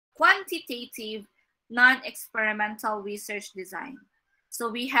quantitative non-experimental research design. So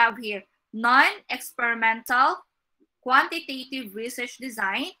we have here non-experimental quantitative research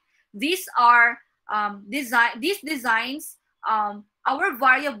design. These are these designs, our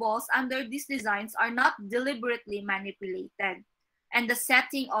variables under these designs are not deliberately manipulated, and the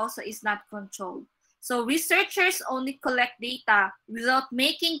setting also is not controlled. So researchers only collect data without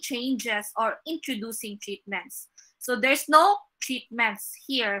making changes or introducing treatments. So there's no treatments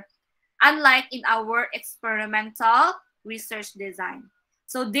here, unlike in our experimental research design.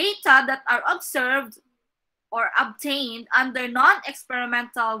 So data that are observed or obtained under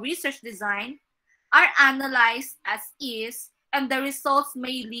non-experimental research design are analyzed as is, and the results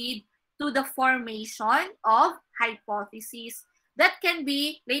may lead to the formation of hypotheses that can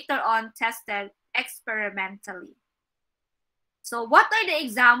be later on tested experimentally. So what are the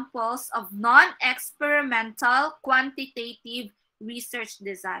examples of non-experimental quantitative research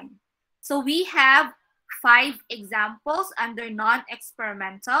design? So we have 5 examples under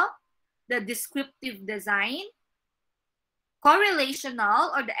non-experimental: the descriptive design,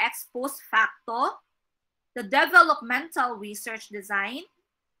 correlational or the ex post facto, the developmental research design,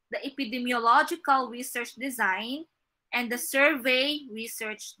 the epidemiological research design, and the survey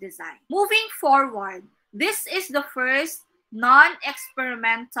research design. Moving forward, this is the first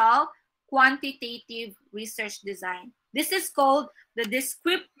non-experimental quantitative research design. This is called the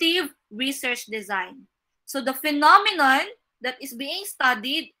descriptive research design. So the phenomenon that is being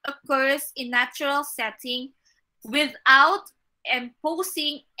studied occurs in natural setting without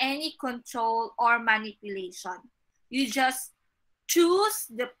imposing any control or manipulation. You just choose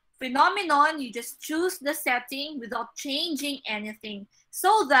the phenomenon, you just choose the setting without changing anything,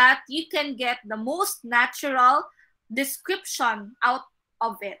 so that you can get the most natural description out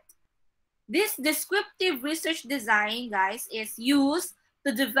of it. This descriptive research design, guys, is used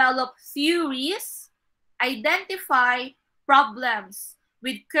to develop theories, identify problems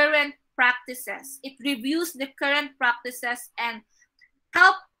with current practices. It reviews the current practices and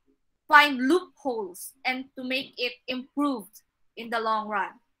help find loopholes and to make it improved in the long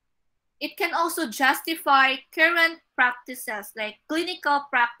run. It can also justify current practices like clinical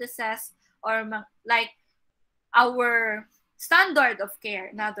practices or like our standard of care,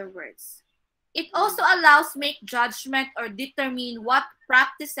 in other words. It also allows make judgment or determine what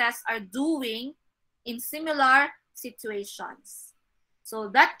practices are doing in similar situations. So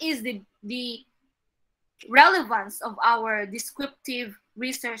that is the relevance of our descriptive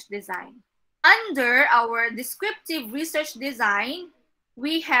research design. Under our descriptive research design,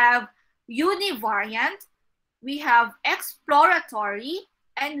 we have univariant, we have exploratory,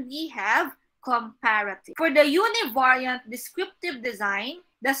 and we have comparative. For the univariant descriptive design,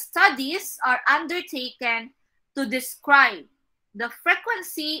 the studies are undertaken to describe the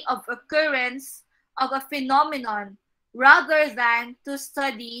frequency of occurrence of a phenomenon rather than to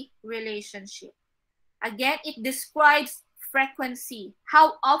study relationship. Again, it describes frequency,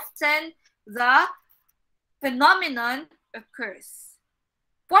 how often the phenomenon occurs.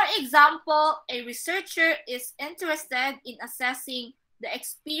 For example, a researcher is interested in assessing the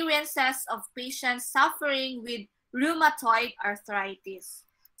experiences of patients suffering with rheumatoid arthritis.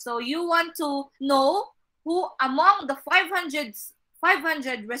 So you want to know who among the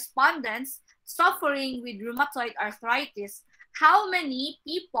 500 respondents suffering with rheumatoid arthritis, how many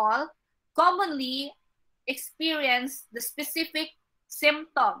people commonly experience the specific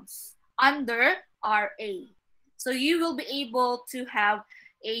symptoms under RA. So you will be able to have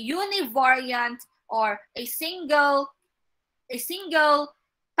a univariant or a single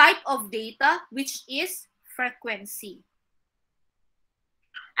type of data, which is frequency.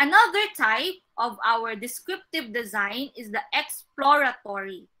 Another type of our descriptive design is the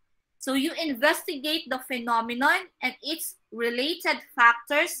exploratory. So you investigate the phenomenon and its related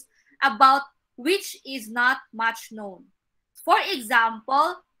factors about which is not much known. For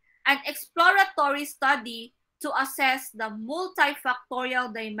example, an exploratory study to assess the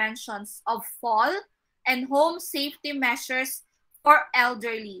multifactorial dimensions of fall and home safety measures for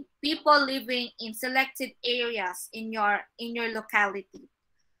elderly people living in selected areas in your locality.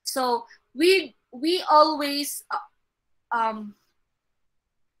 So we always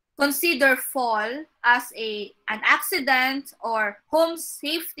consider fall as an accident or home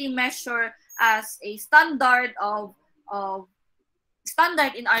safety measure as a standard of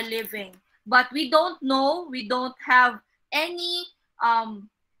standard in our living, but we don't know, we don't have any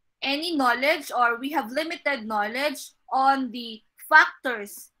knowledge, or we have limited knowledge on the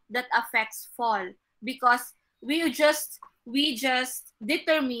factors that affects fall, because we just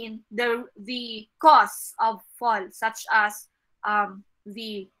determine the cause of fall, such as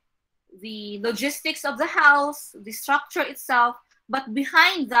the the logistics of the house, the structure itself, but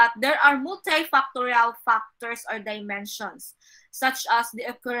behind that, there are multifactorial factors or dimensions, such as the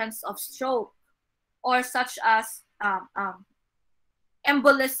occurrence of stroke, or such as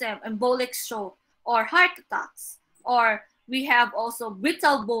embolism, embolic stroke, or heart attacks, or we have also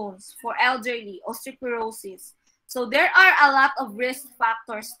brittle bones for elderly, osteoporosis. So there are a lot of risk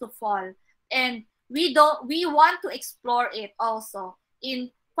factors to fall, and we want to explore it also.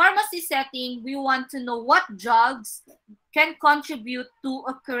 In pharmacy setting, we want to know what drugs can contribute to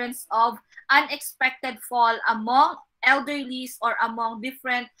occurrence of unexpected fall among elderlies or among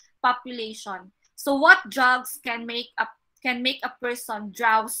different population. So what drugs can make a person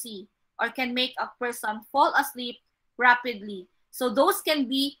drowsy or can make a person fall asleep rapidly. So those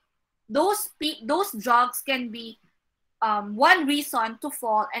drugs can be one reason to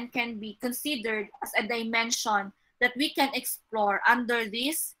fall and can be considered as a dimension that we can explore under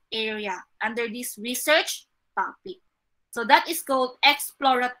this area, under this research topic. So that is called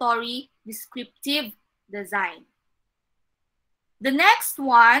exploratory descriptive design. The next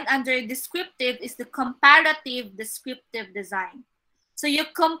one under descriptive is the comparative descriptive design. So you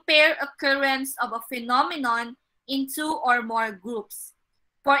compare occurrence of a phenomenon in two or more groups.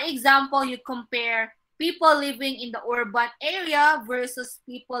 For example, you compare people living in the urban area versus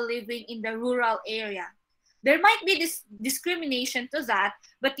people living in the rural area. There might be this discrimination to that,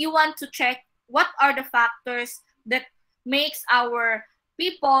 but you want to check what are the factors that makes our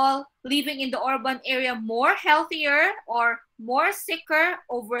people living in the urban area more healthier or more sicker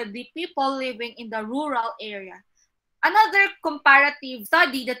over the people living in the rural area. Another comparative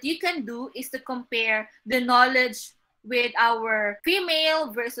study that you can do is to compare the knowledge with our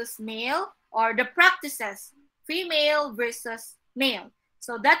female versus male, or the practices, female versus male.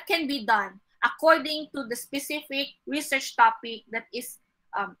 So that can be done according to the specific research topic that is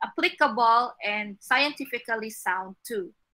applicable and scientifically sound too.